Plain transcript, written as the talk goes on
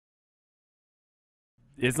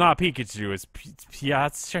It's not Pikachu, it's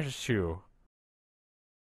Piachu.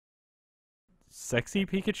 Sexy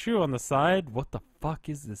Pikachu on the side? What the fuck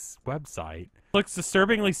is this website? Looks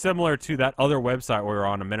disturbingly similar to that other website we were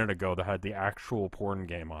on a minute ago that had the actual porn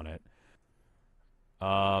game on it.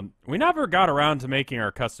 We never got around to making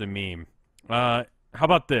our custom meme. How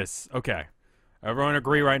about this? Okay. Everyone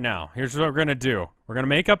agree right now. Here's what we're gonna do. We're gonna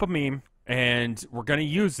make up a meme, and we're gonna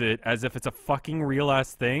use it as if it's a fucking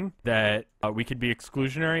real-ass thing that we could be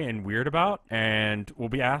exclusionary and weird about, and we'll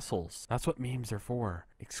be assholes. That's what memes are for.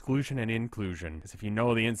 Exclusion and inclusion. Because if you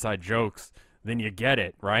know the inside jokes, then you get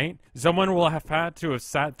it, right? Someone will have had to have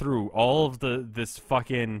sat through all of this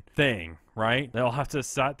fucking thing, right? They'll have to have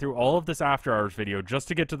sat through all of this After Hours video just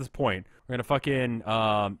to get to this point. We're gonna fucking,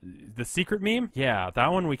 the secret meme? Yeah,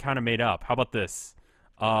 that one we kind of made up. How about this?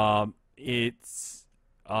 We're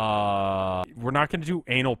not gonna do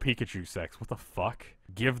anal Pikachu sex. What the fuck?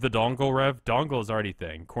 Give the dongle rev? Dongle is already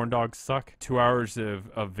thing. Corn dogs suck. 2 hours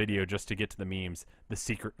of video just to get to the memes. The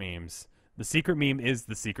secret memes. The secret meme is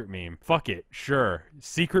the secret meme. Fuck it. Sure.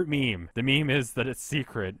 Secret meme. The meme is that it's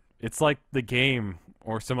secret. It's like the game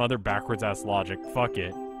or some other backwards ass logic. Fuck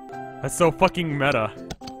it. That's so fucking meta.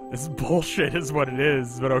 This bullshit is what it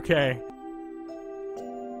is, but okay.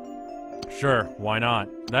 Sure, why not?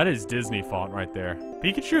 That is Disney font right there.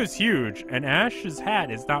 Pikachu is huge, and Ash's hat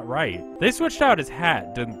is not right. They switched out his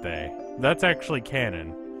hat, didn't they? That's actually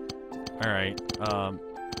canon. Alright,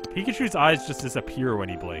 Pikachu's eyes just disappear when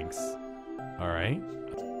he blinks. Alright.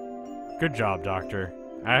 Good job, Doctor.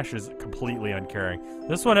 Ash is completely uncaring.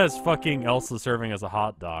 This one has fucking Elsa serving as a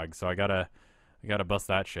hot dog, so I gotta bust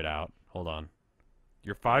that shit out. Hold on.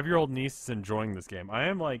 Your 5-year-old niece is enjoying this game. I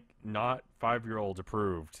am, like, not 5-year-old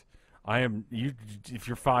approved. I am, if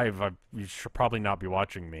you're 5, you should probably not be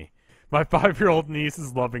watching me. My 5-year-old niece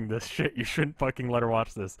is loving this shit. You shouldn't fucking let her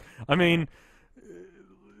watch this. I mean,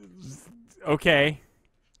 okay.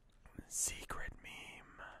 Secret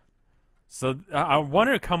meme. So, I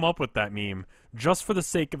wanted to come up with that meme just for the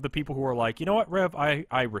sake of the people who are like, you know what, Rev,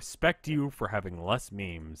 I respect you for having less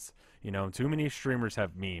memes. You know, too many streamers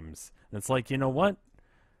have memes. And it's like, you know what?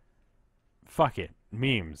 Fuck it.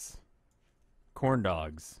 Memes. Corn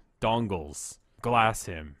dogs. Dongles, Glass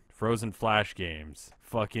Him, Frozen Flash Games,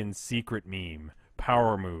 fucking Secret Meme,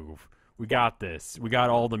 Power Move. We got this. We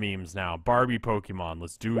got all the memes now. Barbie Pokemon,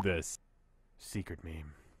 let's do this. Secret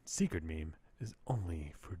Meme. Secret Meme is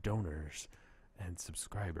only for donors and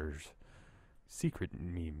subscribers. Secret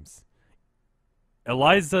memes.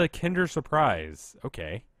 Eliza Kinder Surprise.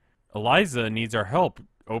 Okay. Eliza needs our help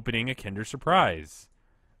opening a Kinder Surprise.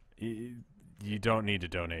 You don't need to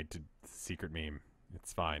donate to Secret Meme.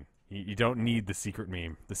 It's fine. You don't need the secret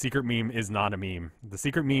meme. The secret meme is not a meme. The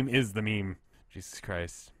secret meme is the meme. Jesus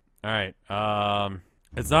Christ. Alright,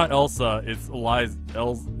 it's not Elsa, it's Eliza,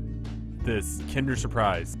 this Kinder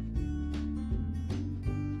Surprise.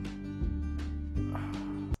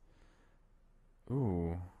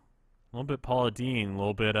 Ooh. A little bit Paula Deen, a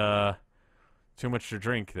little bit, too much to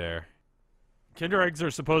drink there. Kinder Eggs are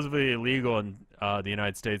supposedly illegal in, the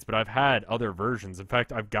United States, but I've had other versions. In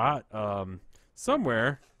fact, I've got,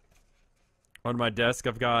 somewhere on my desk,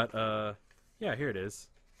 I've got, yeah, here it is.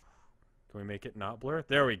 Can we make it not blur?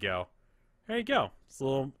 There we go. There you go. It's a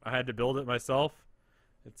little, I had to build it myself.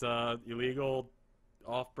 It's, illegal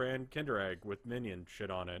off-brand Kinder Egg with Minion shit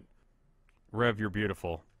on it. Rev, you're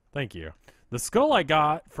beautiful. Thank you. The skull I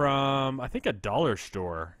got from, I think, a dollar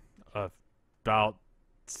store about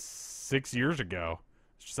 6 years ago.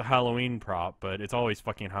 It's just a Halloween prop, but it's always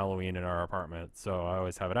fucking Halloween in our apartment, so I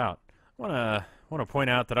always have it out. I wanna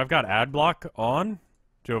point out that I've got ad block on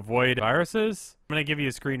to avoid viruses. I'm gonna give you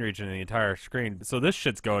a screen region in the entire screen. So this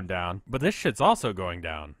shit's going down, but this shit's also going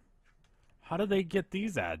down. How do they get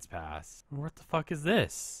these ads passed? What the fuck is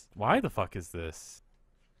this? Why the fuck is this?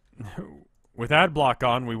 With ad block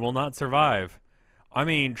on, we will not survive. I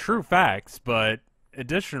mean, true facts, but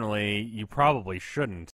additionally, you probably shouldn't.